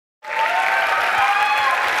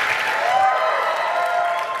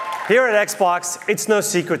Here at Xbox, it's no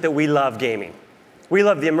secret that we love gaming. We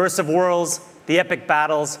love the immersive worlds, the epic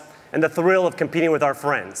battles, and the thrill of competing with our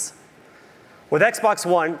friends. With Xbox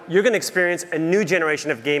One, you're going to experience a new generation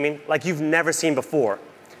of gaming like you've never seen before.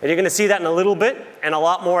 And you're going to see that in a little bit and a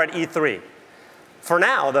lot more at E3. For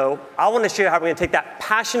now, though, I want to show you how we're going to take that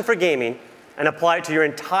passion for gaming and apply it to your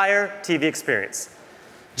entire TV experience.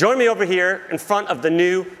 Join me over here in front of the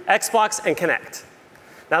new Xbox and Kinect.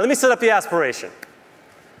 Now, let me set up the aspiration.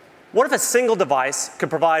 What if a single device could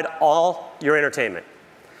provide all your entertainment?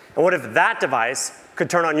 And what if that device could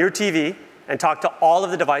turn on your TV and talk to all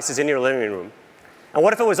of the devices in your living room? And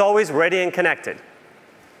what if it was always ready and connected?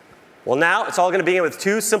 Well, now it's all going to begin with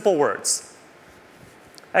two simple words.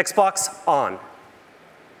 Xbox on.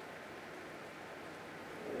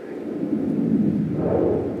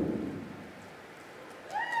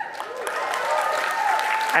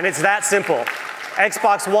 And it's that simple.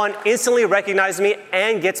 Xbox One instantly recognizes me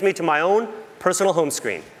and gets me to my own personal home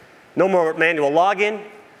screen. No more manual login,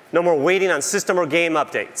 no more waiting on system or game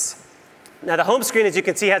updates. Now, the home screen, as you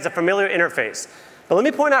can see, has a familiar interface. But let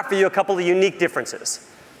me point out for you a couple of unique differences.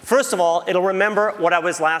 First of all, it'll remember what I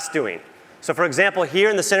was last doing. So for example, here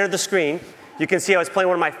in the center of the screen, you can see I was playing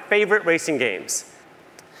one of my favorite racing games.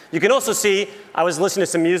 You can also see I was listening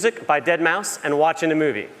to some music by Deadmau5 and watching a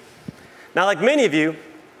movie. Now, like many of you,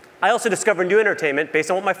 I also discovered new entertainment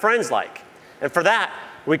based on what my friends like. And for that,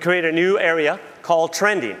 we created a new area called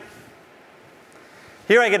Trending.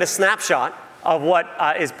 Here I get a snapshot of what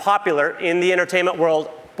is popular in the entertainment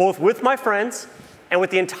world, both with my friends and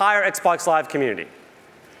with the entire Xbox Live community.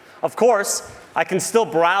 Of course, I can still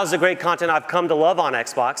browse the great content I've come to love on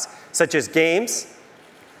Xbox, such as games,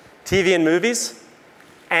 TV and movies,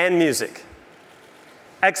 and music.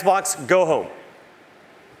 Xbox Go Home.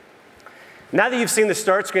 Now that you've seen the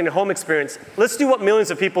start screen and home experience, let's do what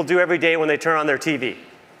millions of people do every day when they turn on their TV.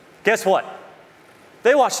 Guess what?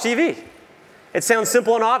 They watch TV. It sounds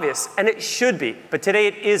simple and obvious, and it should be, but today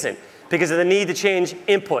it isn't because of the need to change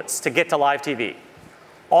inputs to get to live TV.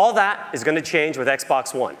 All that is going to change with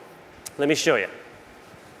Xbox One. Let me show you.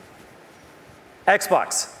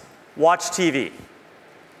 Xbox, watch TV.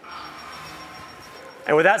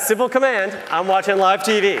 And with that simple command, I'm watching live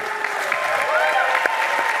TV.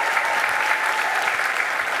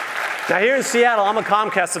 Now here in Seattle, I'm a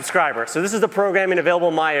Comcast subscriber, so this is the programming available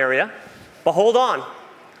in my area. But hold on.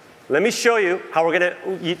 Let me show you how we're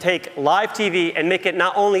going to take live TV and make it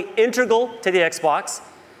not only integral to the Xbox,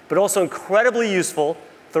 but also incredibly useful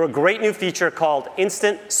through a great new feature called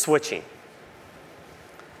Instant Switching.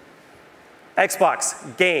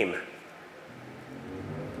 Xbox, game.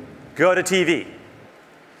 Go to TV.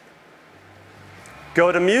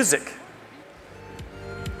 Go to music.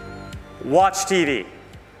 Watch TV.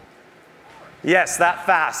 Yes, that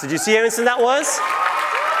fast. Did you see how instant that was?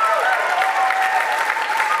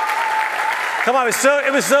 Come on,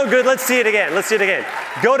 it was so good. Let's see it again. Let's see it again.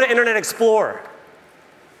 Go to Internet Explorer.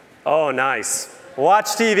 Oh, nice. Watch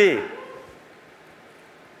TV.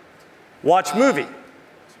 Watch movie.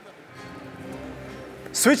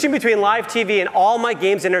 Switching between live TV and all my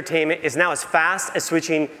games entertainment is now as fast as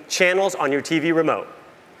switching channels on your TV remote.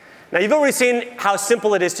 Now, you've already seen how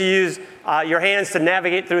simple it is to use your hands to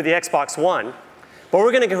navigate through the Xbox One, but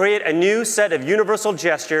we're going to create a new set of universal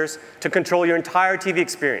gestures to control your entire TV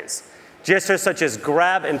experience. Gestures such as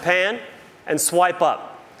grab and pan and swipe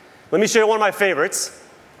up. Let me show you one of my favorites.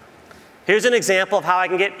 Here's an example of how I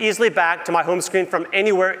can get easily back to my home screen from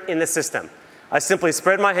anywhere in the system. I simply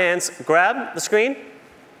spread my hands, grab the screen,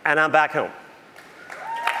 and I'm back home.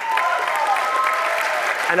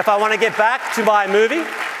 And if I want to get back to my movie,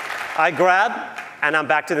 I grab, and I'm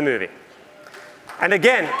back to the movie. And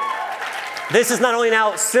again, this is not only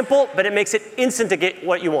now simple, but it makes it instant to get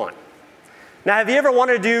what you want. Now, have you ever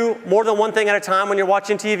wanted to do more than one thing at a time when you're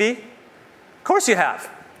watching TV? Of course you have.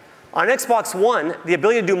 On Xbox One, the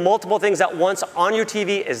ability to do multiple things at once on your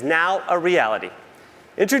TV is now a reality.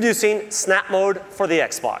 Introducing Snap Mode for the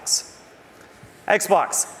Xbox.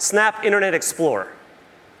 Xbox, Snap Internet Explorer.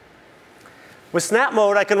 With Snap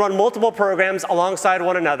Mode, I can run multiple programs alongside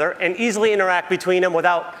one another and easily interact between them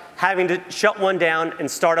without having to shut one down and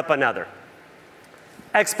start up another.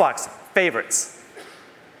 Xbox, Favorites.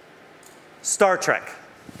 Star Trek.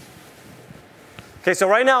 Okay, so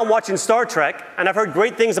right now I'm watching Star Trek, and I've heard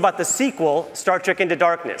great things about the sequel, Star Trek Into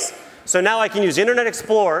Darkness. So now I can use Internet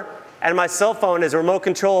Explorer and my cell phone as a remote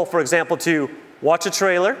control, for example, to watch a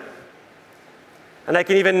trailer, and I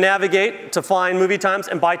can even navigate to find movie times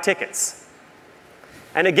and buy tickets.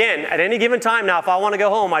 And again, at any given time now, if I want to go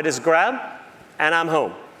home, I just grab, and I'm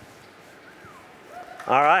home.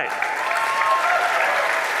 All right.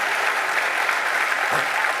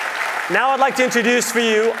 Now I'd like to introduce for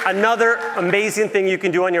you another amazing thing you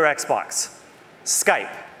can do on your Xbox,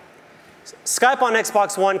 Skype. Skype on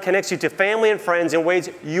Xbox One connects you to family and friends in ways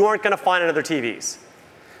you aren't going to find on other TVs.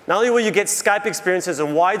 Not only will you get Skype experiences in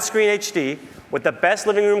widescreen HD with the best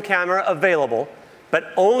living room camera available,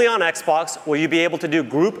 but only on Xbox will you be able to do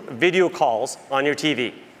group video calls on your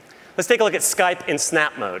TV. Let's take a look at Skype in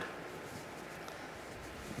snap mode.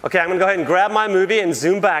 OK, I'm going to go ahead and grab my movie and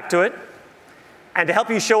zoom back to it. And to help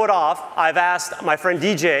you show it off, I've asked my friend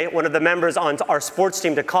DJ, one of the members on our sports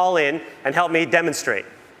team, to call in and help me demonstrate.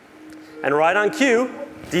 And right on cue,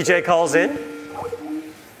 DJ calls in.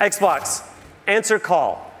 Xbox, answer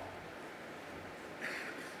call.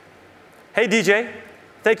 Hey, DJ.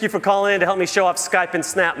 Thank you for calling in to help me show off Skype in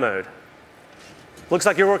snap mode. Looks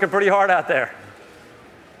like you're working pretty hard out there.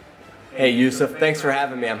 Hey, Yusuf. Thanks for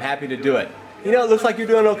having me. I'm happy to do it. You know, it looks like you're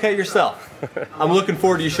doing okay yourself. I'm looking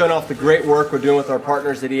forward to you showing off the great work we're doing with our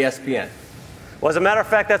partners at ESPN. Well, as a matter of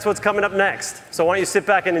fact, that's what's coming up next. So why don't you sit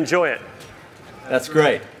back and enjoy it? That's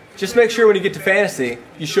great. Just make sure when you get to fantasy,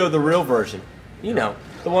 you show the real version. You know,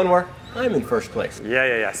 the one where I'm in first place.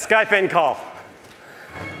 Yeah. Skype in call.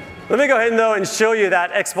 Let me go ahead, though, and show you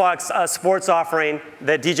that Xbox sports offering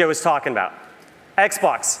that DJ was talking about.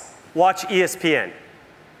 Xbox, watch ESPN.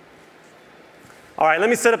 All right, let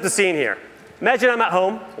me set up the scene here. Imagine I'm at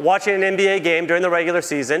home watching an NBA game during the regular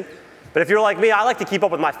season. But if you're like me, I like to keep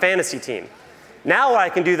up with my fantasy team. Now what I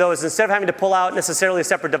can do, though, is instead of having to pull out necessarily a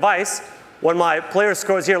separate device, when my player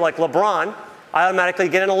scores here like LeBron, I automatically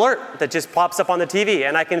get an alert that just pops up on the TV.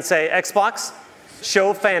 And I can say, Xbox,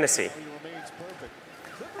 show fantasy.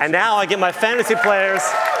 And now I get my fantasy players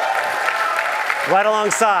right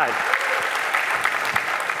alongside.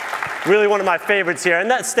 Really one of my favorites here. And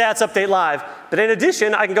that's Stats Update Live. But in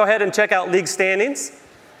addition, I can go ahead and check out league standings.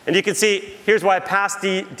 And you can see, here's where I passed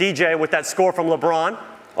DJ with that score from LeBron.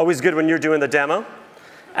 Always good when you're doing the demo.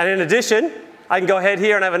 And in addition, I can go ahead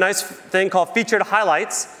here and I have a nice thing called Featured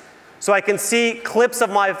Highlights. So I can see clips of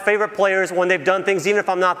my favorite players when they've done things, even if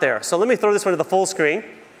I'm not there. So let me throw this one to the full screen.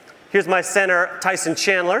 Here's my center, Tyson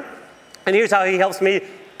Chandler. And here's how he helps me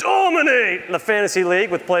dominate the fantasy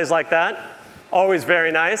league with plays like that. Always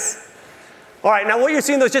very nice. All right, now what you're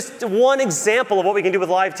seeing, though, is just one example of what we can do with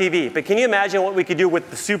live TV. But can you imagine what we could do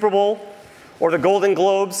with the Super Bowl or the Golden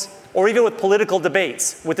Globes or even with political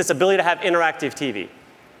debates with this ability to have interactive TV?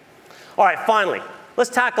 All right, finally,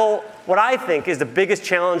 let's tackle what I think is the biggest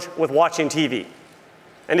challenge with watching TV.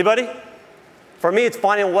 Anybody? For me, it's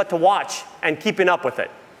finding what to watch and keeping up with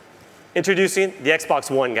it. Introducing the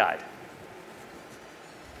Xbox One Guide.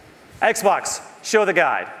 Xbox, show the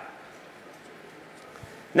guide.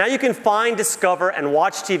 Now you can find, discover, and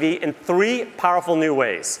watch TV in 3 powerful new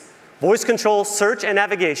ways: voice control, search and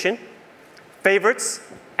navigation, favorites,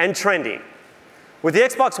 and trending. With the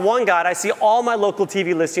Xbox One Guide, I see all my local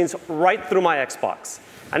TV listings right through my Xbox.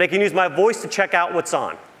 And I can use my voice to check out what's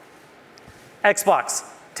on. Xbox,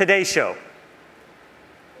 Today Show.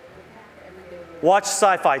 Watch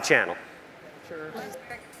Sci-Fi Channel.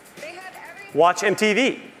 Watch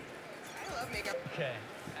MTV.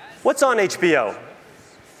 What's on HBO?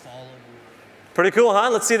 Pretty cool, huh?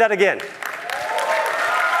 Let's see that again.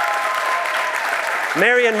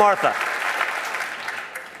 Mary and Martha.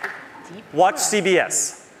 Watch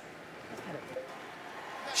CBS.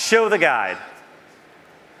 Show the guide.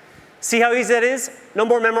 See how easy that is? No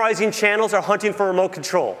more memorizing channels or hunting for remote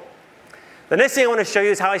control. The next thing I want to show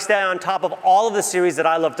you is how I stay on top of all of the series that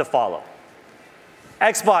I love to follow.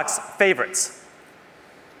 Xbox Favorites.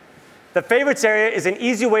 The Favorites area is an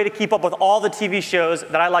easy way to keep up with all the TV shows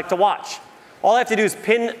that I like to watch. All I have to do is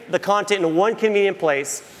pin the content in one convenient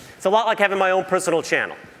place. It's a lot like having my own personal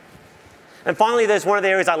channel. And finally, there's one of the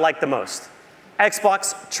areas I like the most: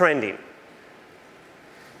 Xbox Trending.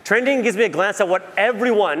 Trending gives me a glance at what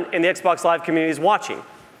everyone in the Xbox Live community is watching.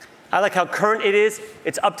 I like how current it is.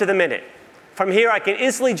 It's up to the minute. From here, I can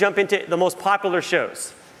instantly jump into the most popular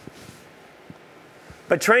shows.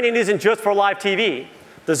 But Trending isn't just for live TV.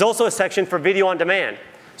 There's also a section for video on demand,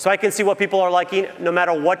 so I can see what people are liking no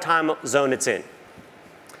matter what time zone it's in.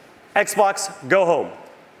 Xbox Go Home.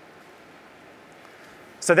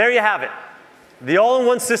 So there you have it. The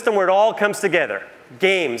all-in-one system where it all comes together.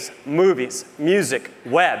 Games, movies, music,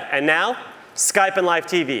 web, and now Skype and live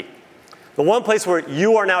TV. The one place where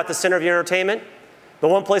you are now at the center of your entertainment. The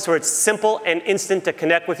one place where it's simple and instant to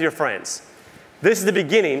connect with your friends. This is the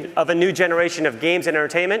beginning of a new generation of games and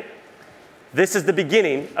entertainment. This is the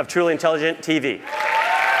beginning of truly intelligent TV.